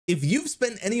If you've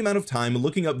spent any amount of time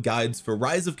looking up guides for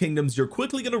Rise of Kingdoms, you're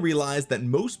quickly going to realize that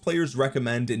most players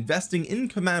recommend investing in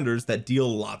commanders that deal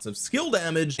lots of skill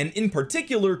damage, and in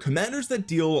particular commanders that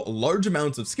deal large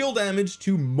amounts of skill damage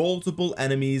to multiple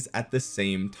enemies at the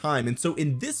same time. And so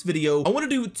in this video I want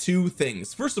to do two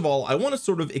things. First of all, I want to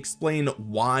sort of explain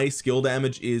why skill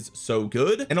damage is so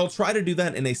good, and I'll try to do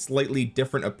that in a slightly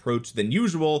different approach than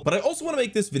usual. But I also want to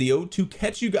make this video to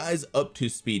catch you guys up to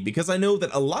speed, because I know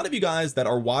that a lot of you guys that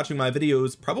are watching my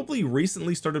videos probably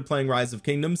recently started playing Rise of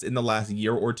Kingdoms in the last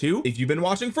year or two. If you've been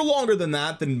watching for longer than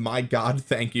that, then my god,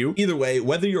 thank you. Either way,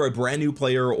 whether you're a brand new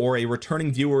player or a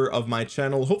returning viewer of my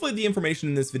channel, hopefully the information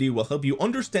in this video will help you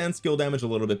understand skill damage a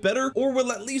little bit better, or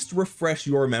will at least refresh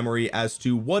your memory as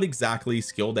to what exactly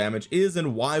skill damage is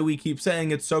and why we keep saying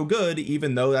it's so good,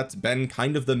 even though that's been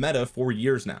kind of the meta for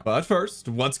years now. But first,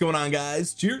 what's going on,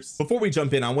 guys? Cheers. Before we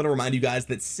jump in, I want to remind you guys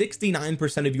that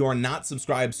 69% of you are not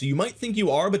subscribed, so you might think you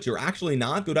are, but you're actually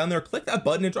not. Go down there, click that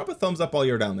button, and drop a thumbs up while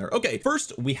you're down there. Okay,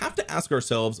 first we have to ask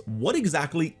ourselves, what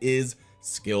exactly is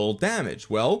skill damage?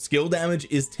 Well, skill damage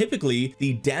is typically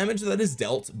the damage that is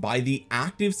dealt by the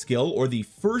active skill or the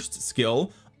first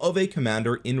skill of a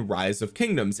commander in Rise of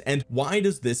Kingdoms. And why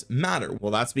does this matter?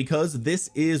 Well, that's because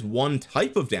this is one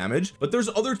type of damage, but there's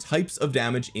other types of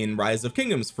damage in Rise of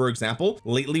Kingdoms. For example,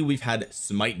 lately we've had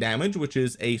smite damage, which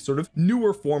is a sort of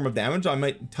newer form of damage. I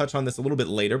might touch on this a little bit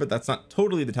later, but that's not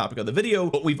totally the topic of the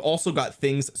video. But we've also got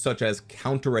things such as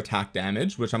counterattack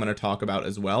damage, which I'm going to talk about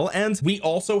as well. And we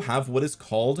also have what is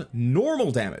called normal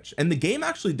damage, and the game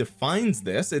actually defines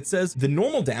this. It says the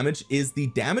normal damage is the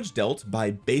damage dealt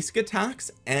by basic attacks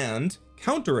and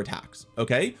counterattacks.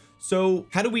 Okay, so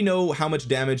how do we know how much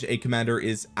damage a commander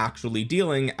is actually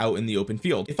dealing out in the open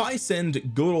field? If I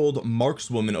send good old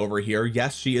markswoman over here,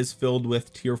 yes, she is filled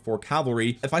with tier 4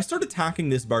 cavalry. If I start attacking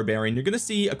this barbarian, you're going to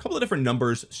see a couple of different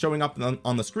numbers showing up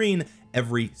on the screen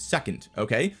every second.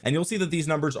 Okay, and you'll see that these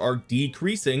numbers are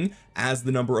decreasing as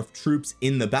the number of troops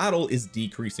in the battle is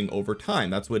decreasing over time.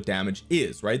 That's what damage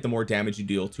is, right? The more damage you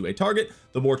deal to a target,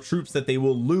 the more troops that they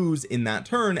will lose in that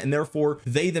turn, and therefore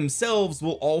they themselves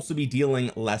will also be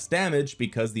dealing less damage,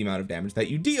 because the amount of damage that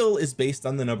you deal is based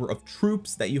on the number of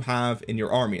troops that you have in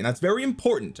your army. And that's very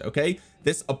important. Okay,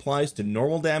 this applies to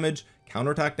normal damage,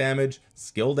 counterattack damage,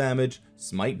 skill damage,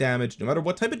 smite damage. No matter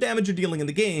what type of damage you're dealing in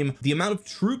the game, the amount of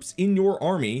troops in your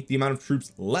army, the amount of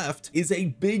troops left, is a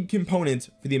big component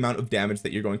for the amount of damage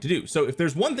that you're going to do. So if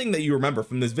there's one thing that you remember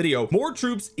from this video, more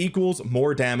troops equals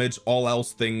more damage, all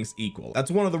else things equal. That's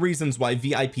one of the reasons why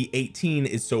VIP 18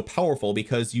 is so powerful,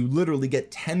 because you literally get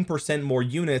 10% more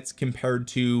units compared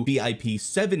to VIP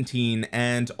 17.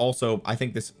 And also, I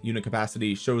think this unit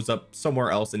capacity shows up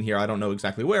somewhere else in here, I don't know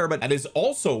exactly where, but that is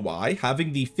also why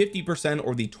having the 50%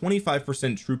 or the 25%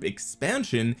 troop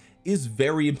expansion is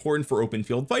very important for open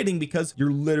field fighting, because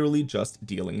you're literally just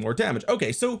dealing more damage.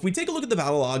 Okay, so if we take a look at the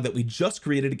battle log that we just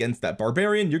created against that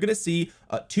barbarian, you're going to see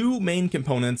two main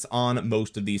components on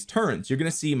most of these turns. You're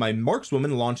going to see my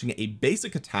markswoman launching a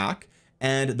basic attack,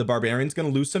 and the barbarian's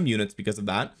going to lose some units because of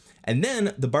that. And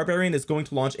then the barbarian is going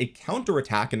to launch a counter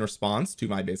attack in response to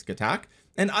my basic attack,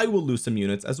 and I will lose some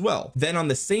units as well. Then on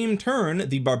the same turn,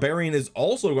 the barbarian is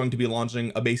also going to be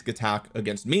launching a basic attack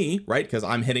against me, right? Because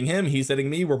I'm hitting him, he's hitting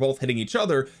me, we're both hitting each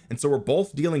other, and so we're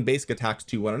both dealing basic attacks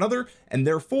to one another, and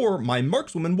therefore my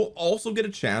markswoman will also get a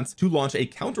chance to launch a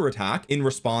counter attack in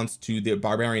response to the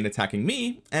barbarian attacking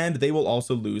me, and they will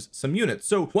also lose some units.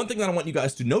 So one thing that I want you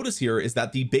guys to notice here is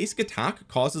that the basic attack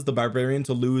causes the barbarian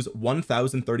to lose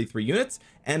 1033 units,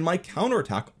 and my counter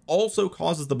attack also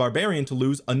causes the barbarian to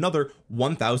lose another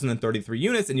 1033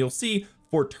 units. And you'll see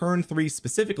for turn 3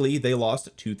 specifically, they lost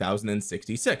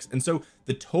 2066. And so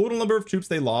the total number of troops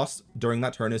they lost during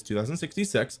that turn is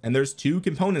 2066. And there's two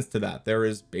components to that. There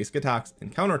is basic attacks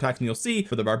and counterattacks. And you'll see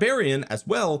for the barbarian as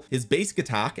well, his basic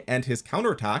attack and his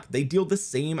counterattack, they deal the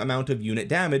same amount of unit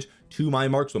damage to my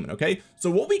markswoman. Okay, so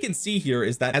what we can see here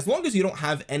is that as long as you don't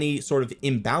have any sort of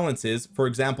imbalances, for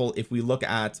example, if we look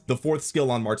at the 4th skill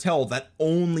on Martel that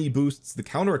only boosts the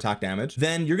counterattack damage,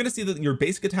 then you're going to see that your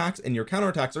basic attacks and your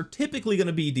counterattacks are typically going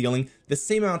to be dealing the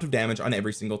same amount of damage on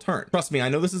every single turn. Trust me, I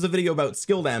know this is a video about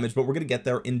skill damage, but we're going to get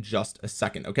there in just a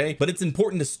second. Okay, but it's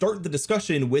important to start the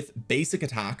discussion with basic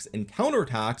attacks and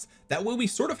counterattacks. That way we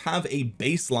sort of have a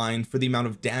baseline for the amount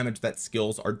of damage that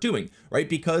skills are doing, right?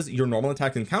 Because your normal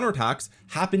attacks and counterattacks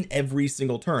happen every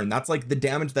single turn. That's like the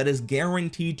damage that is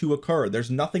guaranteed to occur. There's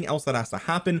nothing else that has to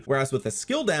happen. Whereas with the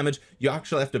skill damage, you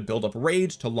actually have to build up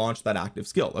rage to launch that active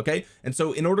skill. Okay, and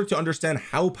so in order to understand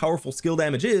how powerful skill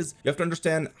damage is, you have to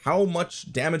understand how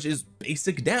much damage is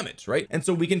basic damage, right? And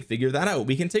so we can figure that that out,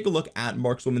 we can take a look at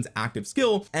Markswoman's active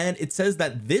skill, and it says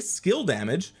that this skill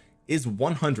damage is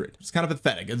 100. It's kind of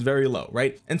pathetic. It's very low,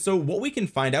 right? And so what we can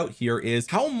find out here is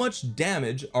how much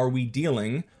damage are we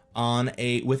dealing on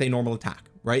with a normal attack,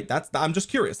 right? I'm just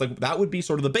curious, like that would be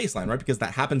sort of the baseline, right? Because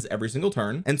that happens every single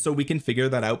turn, and so we can figure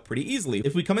that out pretty easily.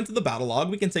 If we come into the battle log,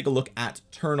 we can take a look at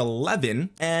turn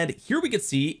 11, and here we can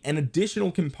see an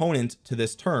additional component to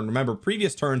this turn. Remember,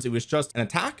 previous turns it was just an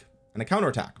attack and a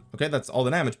counterattack. Okay, that's all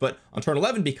the damage. But on turn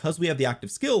 11, because we have the active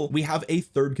skill, we have a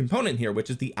third component here, which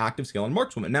is the active skill on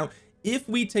Markswoman. Now, if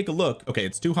we take a look, okay,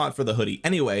 it's too hot for the hoodie.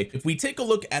 Anyway, if we take a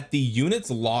look at the units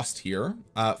lost here,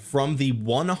 from the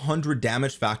 100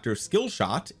 damage factor skill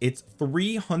shot, it's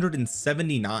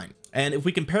 379. And if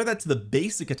we compare that to the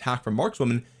basic attack from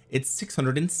Markswoman, it's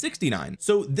 669.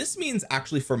 So this means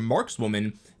actually for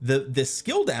Markswoman, the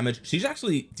skill damage, she's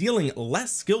actually dealing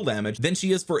less skill damage than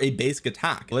she is for a basic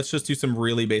attack. Let's just do some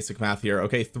really basic math here.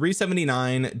 Okay,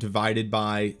 379 divided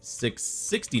by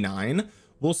 669,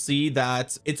 we'll see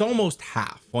that it's almost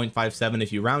half. 0.57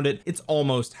 if you round it, it's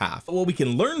almost half. What we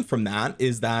can learn from that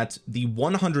is that the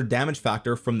 100 damage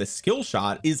factor from the skill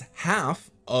shot is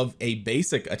half of a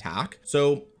basic attack.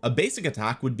 So a basic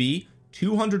attack would be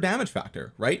 200 damage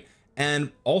factor, right?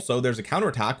 And also there's a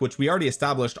counterattack, which we already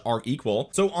established are equal.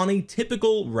 So on a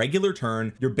typical regular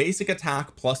turn, your basic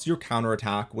attack plus your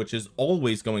counterattack, which is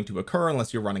always going to occur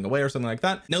unless you're running away or something like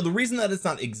that. Now, the reason that it's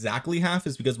not exactly half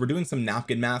is because we're doing some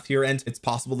napkin math here, and it's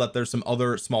possible that there's some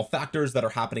other small factors that are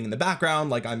happening in the background,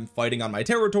 like I'm fighting on my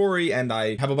territory and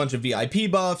I have a bunch of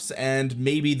VIP buffs, and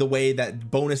maybe the way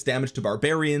that bonus damage to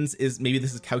barbarians is, maybe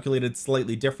this is calculated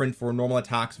slightly different for normal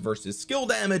attacks versus skill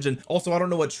damage. And also, I don't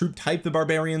know what troop type the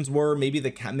barbarians were. Maybe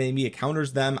it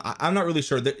counters them. I'm not really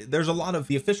sure. There's a lot of,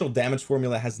 the official damage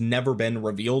formula has never been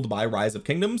revealed by Rise of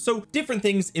Kingdoms, so different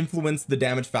things influence the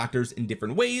damage factors in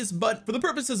different ways. But for the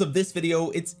purposes of this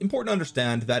video, it's important to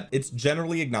understand that it's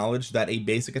generally acknowledged that a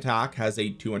basic attack has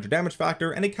a 200 damage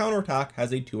factor and a counterattack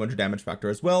has a 200 damage factor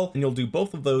as well, and you'll do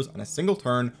both of those on a single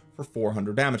turn for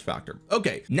 400 damage factor.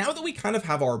 Okay, now that we kind of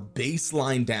have our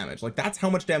baseline damage, like that's how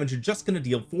much damage you're just going to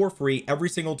deal for free every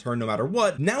single turn no matter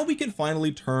what, now we can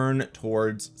finally turn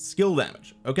towards skill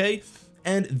damage. Okay,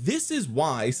 and this is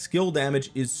why skill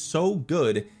damage is so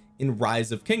good in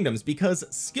Rise of Kingdoms, because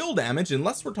skill damage,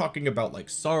 unless we're talking about like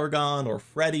Sargon or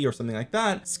Freddy or something like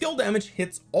that, skill damage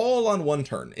hits all on one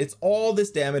turn. It's all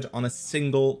this damage on a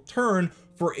single turn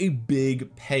for a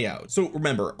big payout. So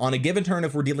remember, on a given turn,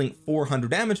 if we're dealing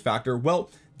 400 damage factor, well,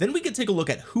 then we could take a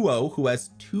look at Huo, who has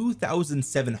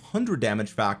 2,700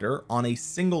 damage factor on a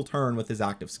single turn with his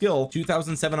active skill.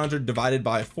 2,700 divided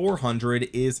by 400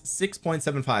 is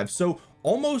 6.75. So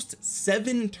almost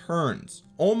 7 turns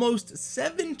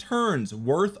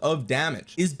worth of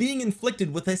damage is being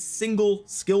inflicted with a single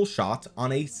skill shot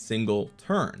on a single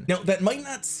turn. Now, that might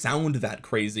not sound that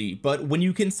crazy, but when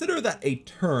you consider that a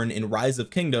turn in Rise of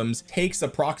Kingdoms takes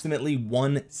approximately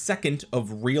 1 second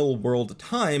of real world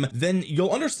time, then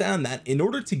you'll understand that in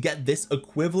order to get this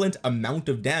equivalent amount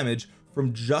of damage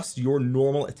from just your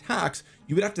normal attacks,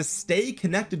 you would have to stay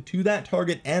connected to that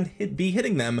target and be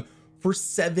hitting them for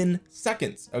 7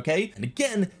 seconds. Okay, and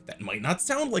again, that might not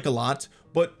sound like a lot,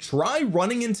 but try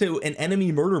running into an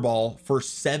enemy murder ball for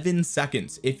 7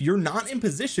 seconds. If you're not in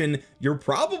position, you're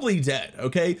probably dead.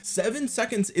 Okay, 7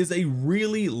 seconds is a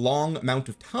really long amount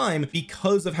of time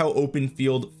because of how open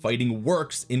field fighting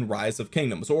works in Rise of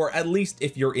Kingdoms, or at least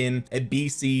if you're in a B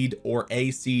seed or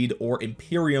A seed or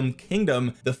Imperium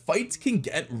Kingdom, the fights can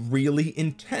get really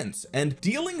intense, and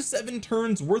dealing 7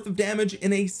 turns worth of damage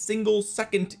in a single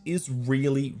second is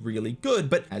really, really good.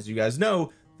 But as you guys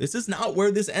know, this is not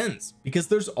where this ends, because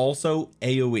there's also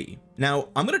AoE. Now,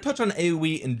 I'm going to touch on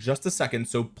AoE in just a second,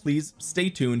 so please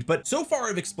stay tuned. But so far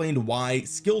I've explained why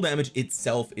skill damage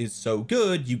itself is so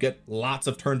good. You get lots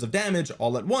of turns of damage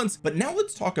all at once. But now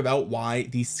let's talk about why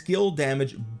the skill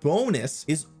damage bonus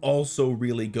is also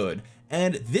really good.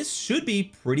 And this should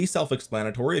be pretty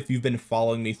self-explanatory if you've been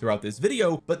following me throughout this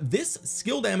video, but this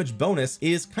skill damage bonus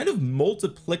is kind of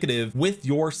multiplicative with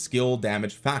your skill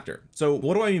damage factor. So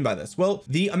what do I mean by this? Well,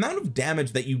 the amount of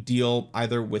damage that you deal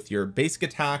either with your basic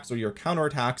attacks or your counter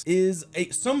attacks is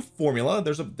some formula.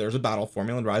 There's a battle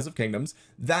formula in Rise of Kingdoms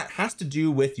that has to do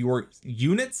with your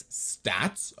units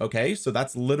stats. Okay, so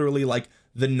that's literally like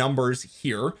the numbers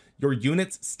here, your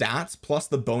units stats plus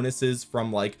the bonuses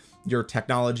from like your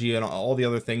technology and all the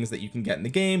other things that you can get in the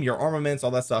game, your armaments,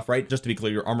 all that stuff, right? Just to be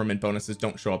clear, your armament bonuses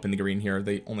don't show up in the green here,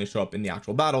 they only show up in the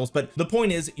actual battles. But the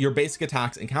point is, your basic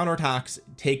attacks and counterattacks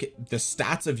take the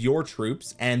stats of your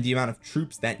troops and the amount of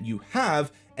troops that you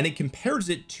have, and it compares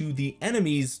it to the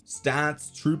enemy's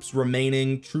stats, troops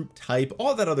remaining, troop type,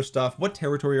 all that other stuff, what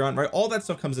territory you're on, right? All that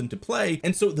stuff comes into play.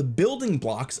 And so the building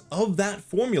blocks of that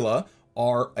formula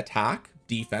are attack,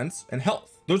 defense, and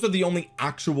health. Those are the only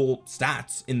actual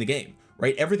stats in the game,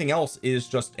 right? Everything else is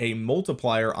just a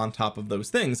multiplier on top of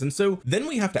those things. And so then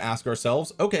we have to ask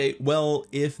ourselves, okay, well,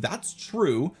 if that's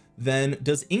true, then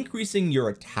does increasing your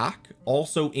attack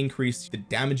also increase the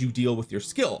damage you deal with your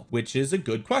skill? Which is a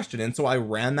good question. And so I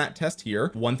ran that test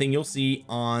here. One thing you'll see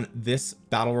on this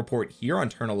battle report here on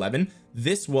turn 11,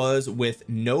 this was with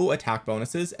no attack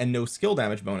bonuses and no skill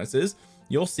damage bonuses.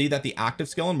 You'll see that the active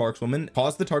skill and markswoman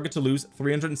caused the target to lose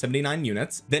 379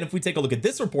 units. Then if we take a look at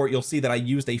this report, you'll see that I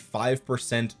used a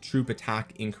 5% troop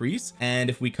attack increase. And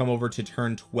if we come over to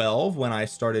turn 12, when I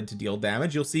started to deal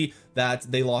damage, you'll see that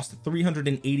they lost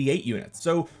 388 units.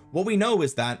 So what we know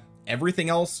is that everything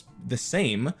else the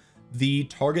same, the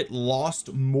target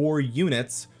lost more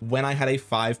units when I had a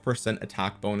 5%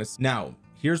 attack bonus. Now,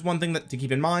 here's one thing that to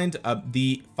keep in mind,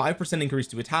 the 5% increase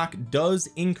to attack does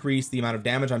increase the amount of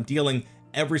damage I'm dealing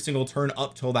every single turn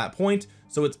up till that point.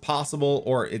 So it's possible,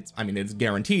 or it's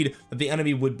guaranteed that the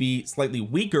enemy would be slightly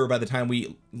weaker by the time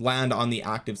we land on the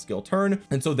active skill turn,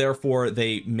 and so therefore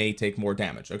they may take more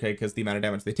damage, okay, because the amount of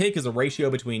damage they take is a ratio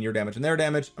between your damage and their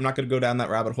damage. I'm not going to go down that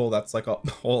rabbit hole, that's like a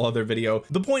whole other video.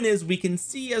 The point is, we can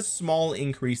see a small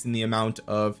increase in the amount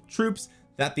of troops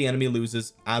that the enemy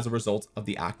loses as a result of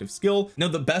the active skill. Now,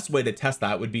 the best way to test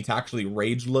that would be to actually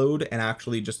rage load and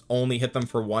actually just only hit them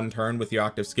for one turn with your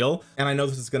active skill. And I know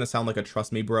this is going to sound like a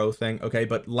trust me bro thing, okay,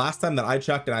 but last time that I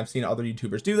checked, and I've seen other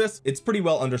YouTubers do this, it's pretty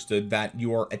well understood that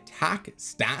your attack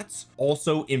stats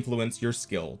also influence your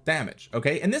skill damage,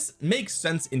 okay? And this makes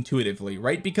sense intuitively,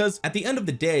 right? Because at the end of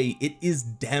the day, it is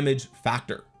damage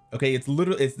factor. Okay, it's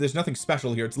literally, there's nothing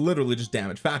special here, it's literally just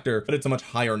damage factor, but it's a much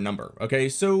higher number. Okay,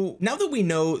 so now that we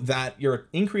know that you're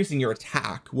increasing your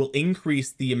attack will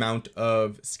increase the amount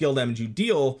of skill damage you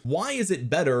deal, why is it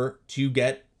better to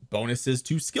get bonuses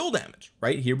to skill damage?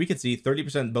 Right here we could see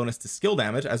 30% bonus to skill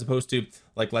damage as opposed to,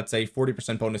 like, let's say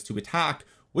 40% bonus to attack.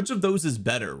 Which of those is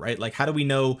better, right? Like, how do we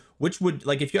know which would,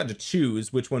 like, if you had to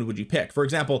choose, which one would you pick? For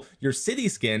example, your city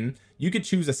skin, you could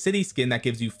choose a city skin that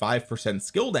gives you 5%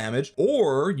 skill damage,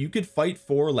 or you could fight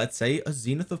for, let's say, a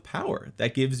Zenith of Power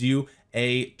that gives you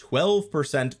a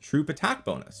 12% troop attack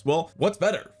bonus. Well, what's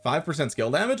better, 5% skill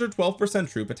damage or 12%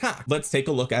 troop attack? Let's take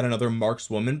a look at another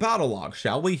markswoman battle log,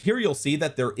 shall we? Here you'll see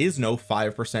that there is no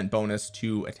 5% bonus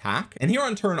to attack, and here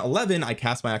on turn 11 I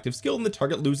cast my active skill and the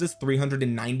target loses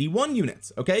 391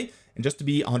 units. Okay, and just to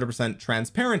be 100%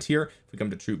 transparent here, if we come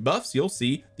to troop buffs, you'll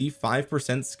see the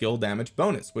 5% skill damage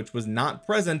bonus, which was not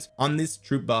present on this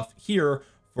troop buff here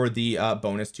for the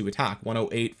bonus to attack.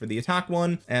 108 for the attack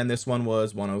one, and this one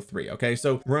was 103. Okay,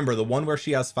 so remember, the one where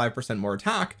she has 5% more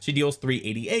attack, she deals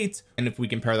 388, and if we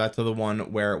compare that to the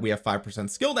one where we have 5%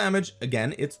 skill damage,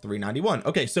 again it's 391.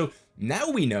 Okay, so now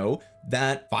we know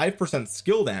that 5%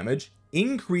 skill damage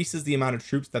increases the amount of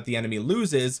troops that the enemy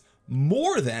loses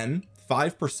more than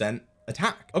 5%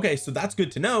 attack. Okay, so that's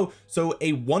good to know. So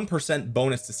a 1%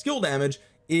 bonus to skill damage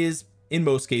is in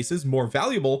most cases more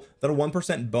valuable than a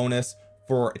 1% bonus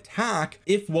for attack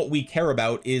if what we care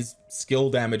about is skill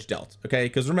damage dealt. Okay,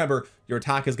 because remember, your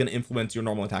attack is going to influence your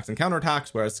normal attacks and counterattacks,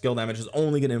 whereas skill damage is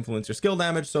only going to influence your skill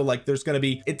damage. So like there's going to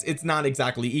be, it's not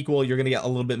exactly equal. You're going to get a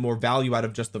little bit more value out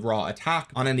of just the raw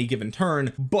attack on any given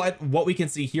turn. But what we can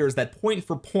see here is that point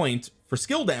for point, for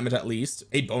skill damage at least,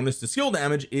 a bonus to skill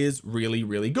damage is really,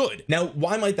 really good. Now,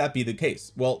 why might that be the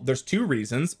case? Well, there's two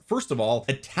reasons. First of all,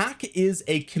 attack is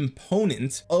a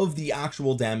component of the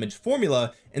actual damage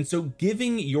formula, and so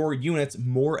giving your units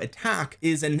more attack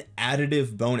is an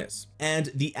additive bonus, and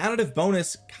the additive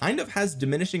bonus kind of has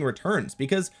diminishing returns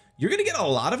because you're going to get a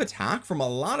lot of attack from a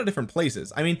lot of different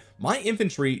places. I mean, my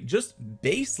infantry just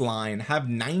baseline have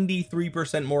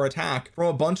 93% more attack from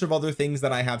a bunch of other things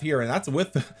that I have here, and that's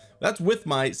with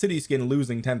my city skin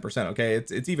losing 10%. Okay,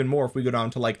 it's even more if we go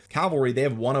down to like cavalry, they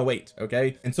have 108.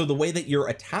 Okay, and so the way that your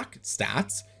attack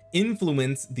stats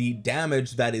influence the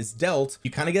damage that is dealt, you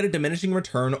kind of get a diminishing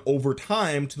return over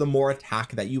time to the more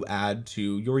attack that you add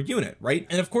to your unit, right?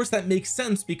 And of course that makes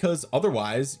sense because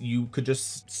otherwise you could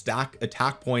just stack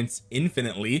attack points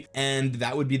infinitely and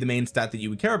that would be the main stat that you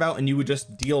would care about, and you would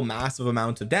just deal massive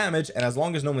amounts of damage, and as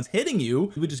long as no one's hitting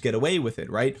you, you would just get away with it,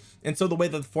 right? And so the way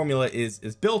that the formula is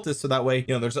built is so that way,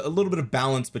 you know, there's a little bit of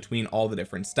balance between all the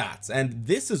different stats. And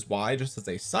this is why, just as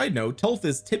a side note, health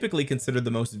is typically considered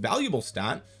the most valuable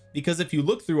stat, because if you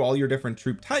look through all your different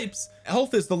troop types,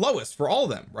 health is the lowest for all of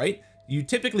them, right? You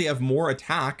typically have more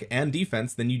attack and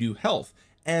defense than you do health.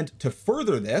 And to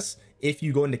further this, if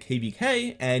you go into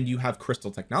KVK and you have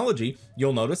crystal technology,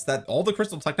 you'll notice that all the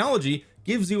crystal technology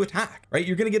gives you attack, right?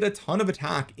 You're going to get a ton of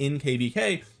attack in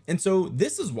KVK. And so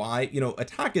this is why, you know,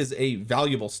 attack is a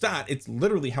valuable stat. It's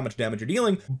literally how much damage you're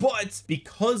dealing. But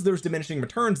because there's diminishing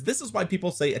returns, this is why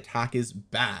people say attack is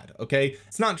bad. Okay,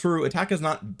 it's not true. Attack is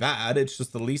not bad. It's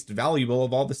just the least valuable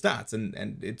of all the stats,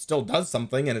 and it still does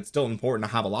something, and it's still important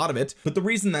to have a lot of it. But the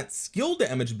reason that skill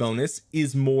damage bonus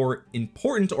is more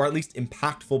important, or at least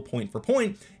impactful point for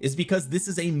point, is because this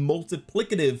is a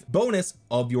multiplicative bonus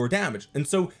of your damage. And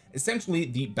so essentially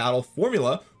the battle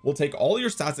formula will take all your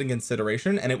stats in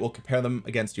consideration, and it will compare them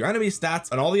against your enemy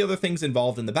stats and all the other things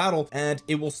involved in the battle, and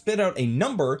it will spit out a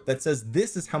number that says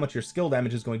this is how much your skill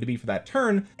damage is going to be for that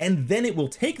turn. And then it will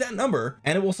take that number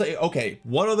and it will say, okay,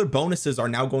 what other bonuses are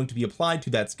now going to be applied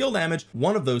to that skill damage?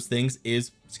 One of those things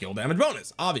is skill damage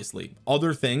bonus. Obviously,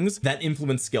 other things that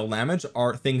influence skill damage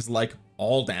are things like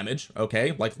all damage.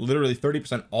 Okay, like literally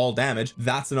 30% all damage.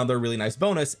 That's another really nice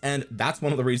bonus, and that's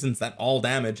one of the reasons that all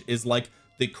damage is like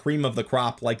the cream of the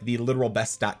crop, like the literal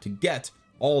best stat to get.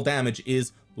 All damage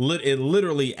is it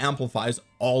literally amplifies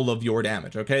all of your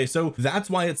damage. Okay, so that's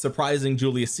why it's surprising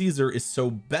Julius Caesar is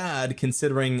so bad,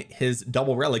 considering his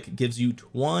double relic gives you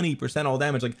 20% all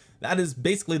damage. Like, that is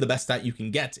basically the best stat you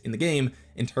can get in the game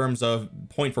in terms of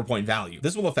point for point value.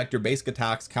 This will affect your basic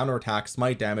attacks, counter attacks,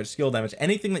 smite damage, skill damage,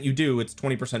 anything that you do, it's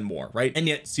 20% more, right? And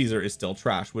yet Caesar is still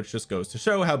trash, which just goes to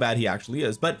show how bad he actually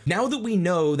is. But now that we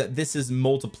know that this is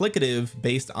multiplicative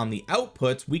based on the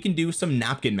outputs, we can do some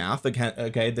napkin math.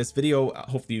 Okay, this video,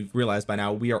 hopefully you've realized by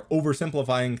now, we are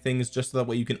oversimplifying things just so that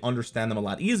way you can understand them a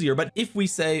lot easier. But if we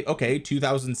say, okay,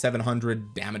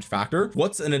 2,700 damage factor,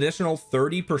 what's an additional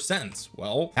 30%?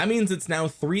 Well, that means it's now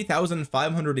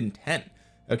 3,510.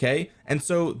 Okay, and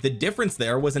so the difference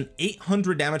there was an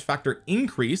 800 damage factor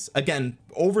increase. Again,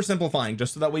 oversimplifying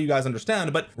just so that way you guys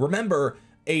understand, but remember,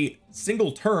 a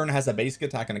single turn has a basic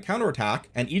attack and a counter attack,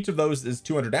 and each of those is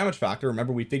 200 damage factor.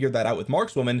 Remember, we figured that out with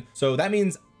Markswoman, so that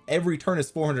means every turn is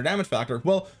 400 damage factor.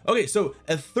 Well, okay, so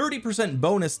a 30%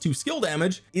 bonus to skill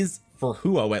damage is, for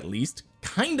Huo at least,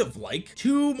 kind of like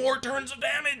 2 more turns of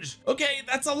damage. Okay,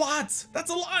 that's a lot. That's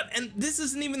a lot. And this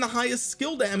isn't even the highest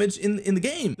skill damage in the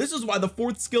game. This is why the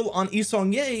 4th skill on Yi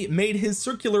Seong-Gye made his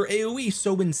circular AoE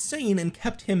so insane and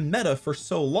kept him meta for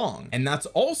so long. And that's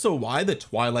also why the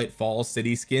Twilight Falls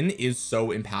city skin is so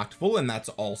impactful, and that's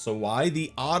also why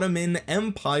the Ottoman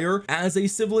Empire as a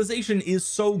civilization is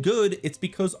so good. It's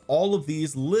because all of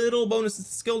these little bonuses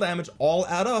to skill damage all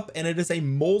add up, and it is a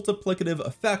multiplicative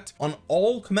effect on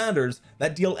all commanders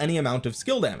that deal any amount of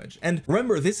skill damage. And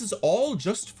remember, this is all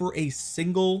just for a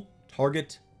single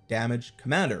target damage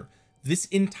commander. This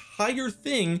entire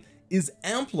thing is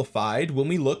amplified when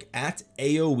we look at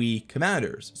AoE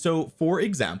commanders. So for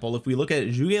example, if we look at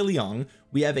Zhuge Liang,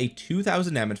 we have a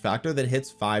 2,000 damage factor that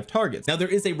hits 5 targets. Now there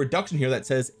is a reduction here that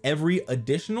says every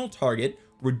additional target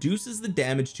reduces the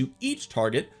damage to each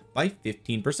target by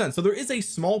 15%. So there is a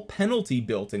small penalty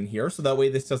built in here, so that way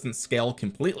this doesn't scale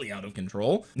completely out of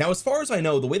control. Now, as far as I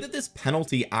know, the way that this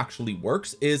penalty actually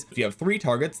works is if you have 3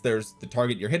 targets, there's the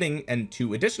target you're hitting and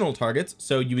 2 additional targets.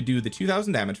 So you would do the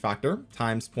 2,000 damage factor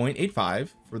times 0.85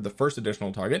 for the first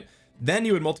additional target. Then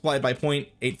you would multiply it by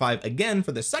 0.85 again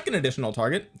for the second additional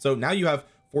target. So now you have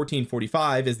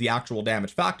 1445 is the actual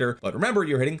damage factor, but remember,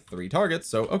 you're hitting 3 targets,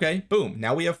 so okay, boom,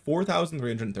 now we have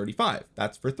 4,335.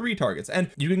 That's for 3 targets,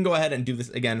 and you can go ahead and do this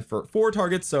again for 4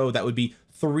 targets, so that would be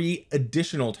 3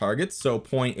 additional targets, so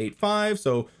 0.85,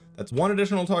 so that's 1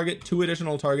 additional target, 2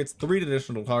 additional targets, 3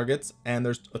 additional targets, and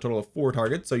there's a total of 4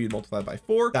 targets, so you'd multiply by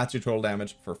 4. That's your total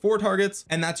damage for 4 targets,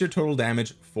 and that's your total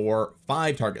damage for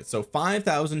 5 targets, so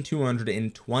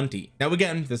 5,220. Now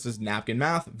again, this is napkin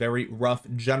math, very rough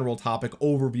general topic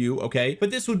overview, okay, but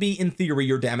this would be in theory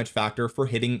your damage factor for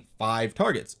hitting 5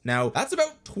 targets. Now that's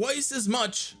about twice as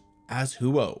much as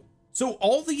Huo. So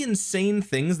all the insane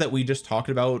things that we just talked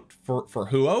about for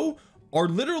Huo are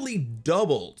literally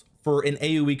doubled for an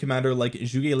AoE commander like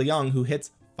Zhuge Liang, who hits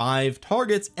 5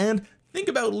 targets. And think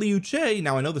about Liu Che.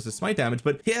 Now I know this is smite damage,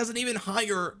 but he has an even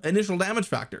higher initial damage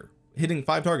factor, hitting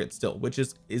 5 targets still, which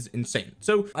is insane.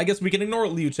 So I guess we can ignore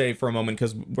Liu Che for a moment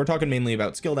because we're talking mainly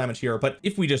about skill damage here. But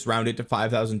if we just round it to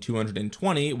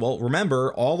 5,220, well,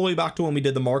 remember all the way back to when we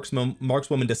did the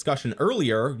markswoman discussion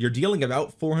earlier, you're dealing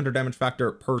about 400 damage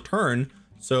factor per turn.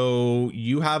 So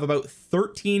you have about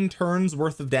 13 turns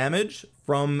worth of damage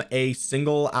from a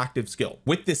single active skill.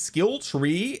 With this skill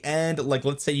tree, and like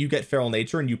let's say you get Feral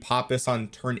Nature and you pop this on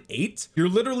turn 8, you're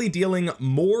literally dealing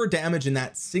more damage in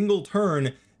that single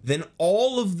turn than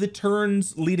all of the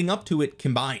turns leading up to it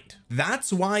combined.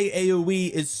 That's why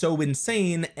AoE is so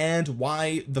insane, and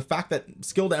why the fact that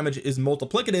skill damage is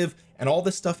multiplicative and all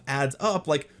this stuff adds up.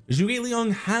 Like, Zhuge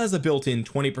Liang has a built-in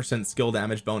 20% skill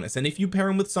damage bonus, and if you pair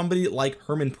him with somebody like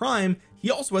Hermann Prime, he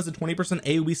also has a 20%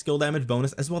 AoE skill damage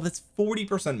bonus as well. That's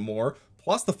 40% more,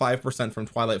 plus the 5% from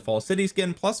Twilight Fall City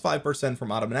skin, plus 5%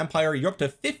 from Ottoman Empire. You're up to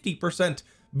 50%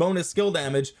 bonus skill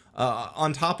damage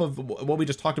on top of what we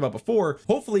just talked about before.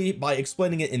 Hopefully by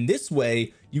explaining it in this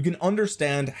way, you can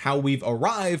understand how we've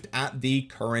arrived at the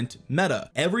current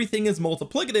meta. Everything is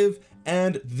multiplicative,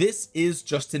 and this is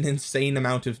just an insane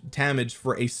amount of damage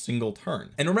for a single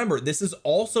turn. And remember, this is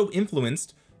also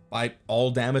influenced by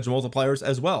all damage multipliers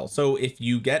as well. So if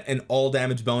you get an all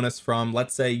damage bonus from,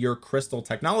 let's say, your crystal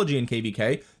technology in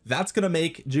KVK, that's going to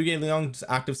make Zhuge Liang's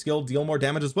active skill deal more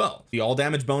damage as well. The all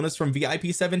damage bonus from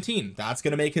VIP 17, that's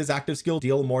going to make his active skill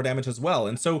deal more damage as well.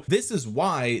 And so this is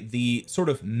why the sort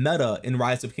of meta in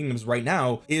Rise of Kingdoms right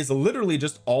now is literally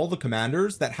just all the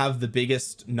commanders that have the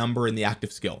biggest number in the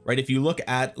active skill, right? If you look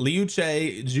at Liu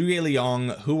Che, Zhuge Liang,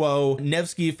 Huo,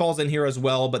 Nevsky falls in here as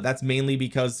well, but that's mainly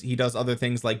because he does other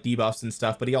things like debuffs and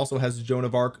stuff. But he also has Joan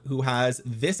of Arc, who has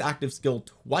this active skill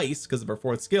twice because of her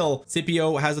 4th skill.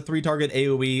 Scipio has a 3-target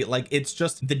AoE. Like, it's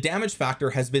just the damage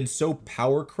factor has been so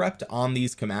power crept on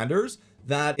these commanders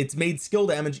that it's made skill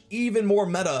damage even more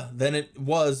meta than it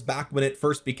was back when it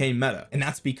first became meta. And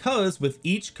that's because with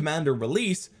each commander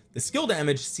release, the skill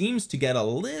damage seems to get a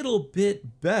little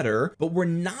bit better, but we're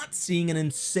not seeing an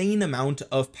insane amount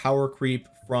of power creep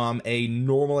from a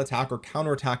normal attack or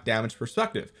counterattack damage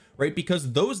perspective, right?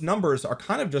 Because those numbers are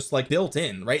kind of just like built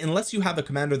in, right? Unless you have a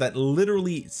commander that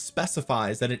literally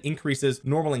specifies that it increases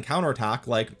normal and counterattack,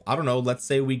 like, I don't know, let's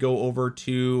say we go over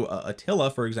to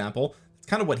Attila, for example. It's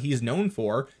kind of what he's known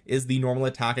for, is the normal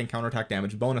attack and counterattack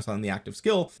damage bonus on the active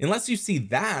skill. Unless you see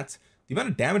that, the amount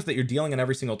of damage that you're dealing on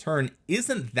every single turn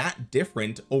isn't that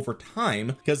different over time,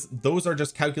 because those are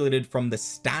just calculated from the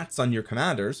stats on your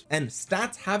commanders, and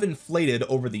stats have inflated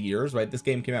over the years, right? This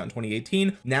game came out in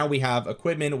 2018. Now we have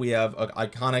equipment, we have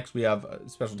iconics, we have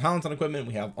special talents on equipment,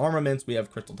 we have armaments, we have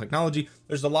crystal technology.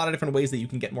 There's a lot of different ways that you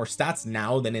can get more stats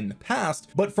now than in the past.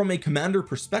 But from a commander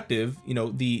perspective, you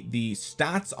know, the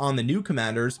stats on the new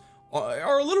commanders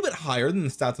are a little bit higher than the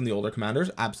stats on the older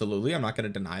commanders. Absolutely, I'm not going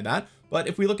to deny that. But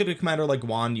if we look at a commander like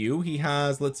Guan Yu, he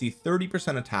has, let's see,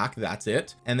 30% attack, that's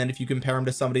it. And then if you compare him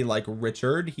to somebody like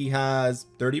Richard, he has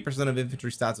 30% of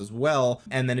infantry stats as well.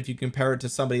 And then if you compare it to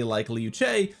somebody like Liu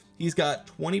Che, he's got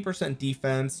 20%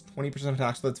 defense, 20%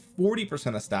 attack, so that's 40%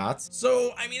 of stats.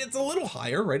 So I mean, it's a little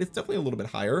higher, right? It's definitely a little bit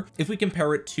higher. If we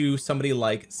compare it to somebody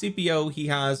like Scipio, he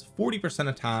has 40%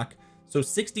 attack, so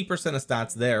 60% of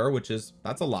stats there, which is,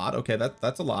 that's a lot. Okay,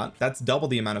 that's a lot. That's double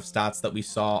the amount of stats that we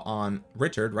saw on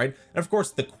Richard, right? And of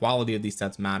course the quality of these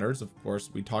stats matters, of course,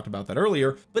 we talked about that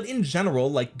earlier. But in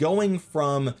general, like, going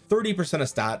from 30% of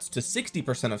stats to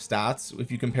 60% of stats,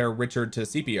 if you compare Richard to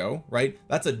Scipio, right,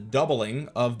 that's a doubling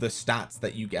of the stats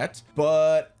that you get.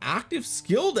 But active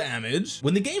skill damage,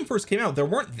 when the game first came out, there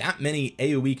weren't that many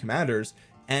AoE commanders,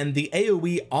 and the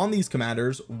AoE on these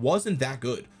commanders wasn't that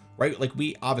good, right? Like,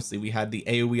 we had the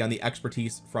AoE on the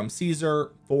expertise from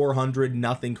Caesar, 400,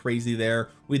 nothing crazy there.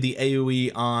 We had the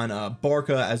AoE on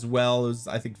Barca as well, as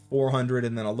I think 400,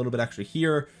 and then a little bit extra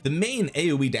here. The main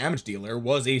AoE damage dealer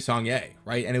was a Songye,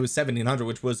 right? And it was 1700,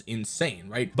 which was insane,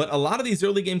 right? But a lot of these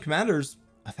early game commanders,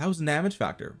 1000 damage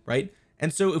factor, right?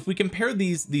 And so if we compare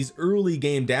these early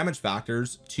game damage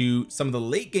factors to some of the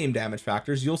late game damage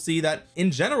factors, you'll see that in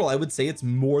general, I would say it's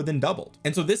more than doubled.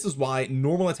 And so this is why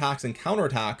normal attacks and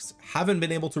counterattacks haven't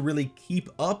been able to really keep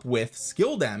up with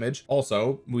skill damage.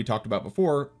 Also, we talked about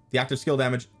before, the active skill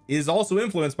damage is also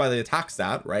influenced by the attack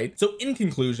stat, right? So in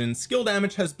conclusion, skill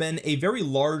damage has been a very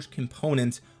large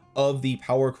component of the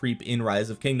power creep in Rise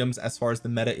of Kingdoms as far as the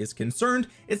meta is concerned.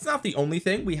 It's not the only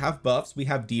thing. We have buffs, we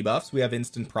have debuffs, we have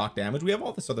instant proc damage, we have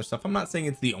all this other stuff. I'm not saying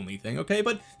it's the only thing, okay,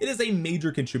 but it is a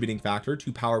major contributing factor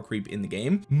to power creep in the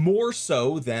game, more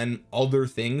so than other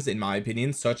things in my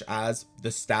opinion, such as the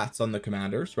stats on the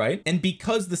commanders, right? And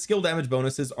because the skill damage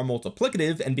bonuses are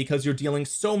multiplicative, and because you're dealing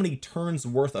so many turns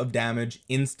worth of damage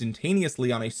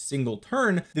instantaneously on a single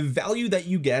turn, the value that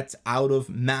you get out of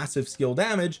massive skill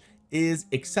damage is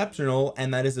exceptional,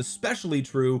 and that is especially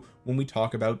true when we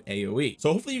talk about AoE.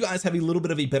 So hopefully you guys have a little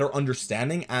bit of a better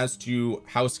understanding as to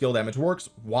how skill damage works,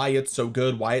 why it's so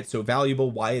good, why it's so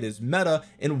valuable, why it is meta,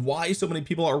 and why so many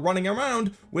people are running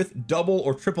around with double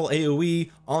or triple AoE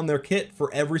on their kit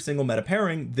for every single meta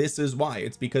pairing. This is why.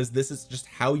 It's because this is just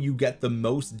how you get the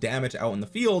most damage out in the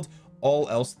field all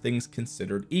else things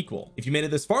considered equal. If you made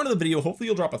it this far into the video, hopefully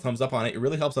you'll drop a thumbs up on it. It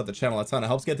really helps out the channel a ton. It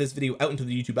helps get this video out into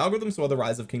the YouTube algorithm so other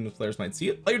Rise of Kingdoms players might see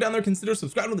it. While you're down there, consider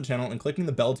subscribing to the channel and clicking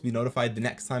the bell to be notified the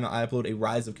next time I upload a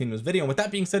Rise of Kingdoms video. And with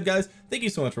that being said, guys, thank you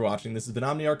so much for watching. This has been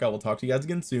Omniarch. I will talk to you guys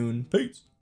again soon. Peace.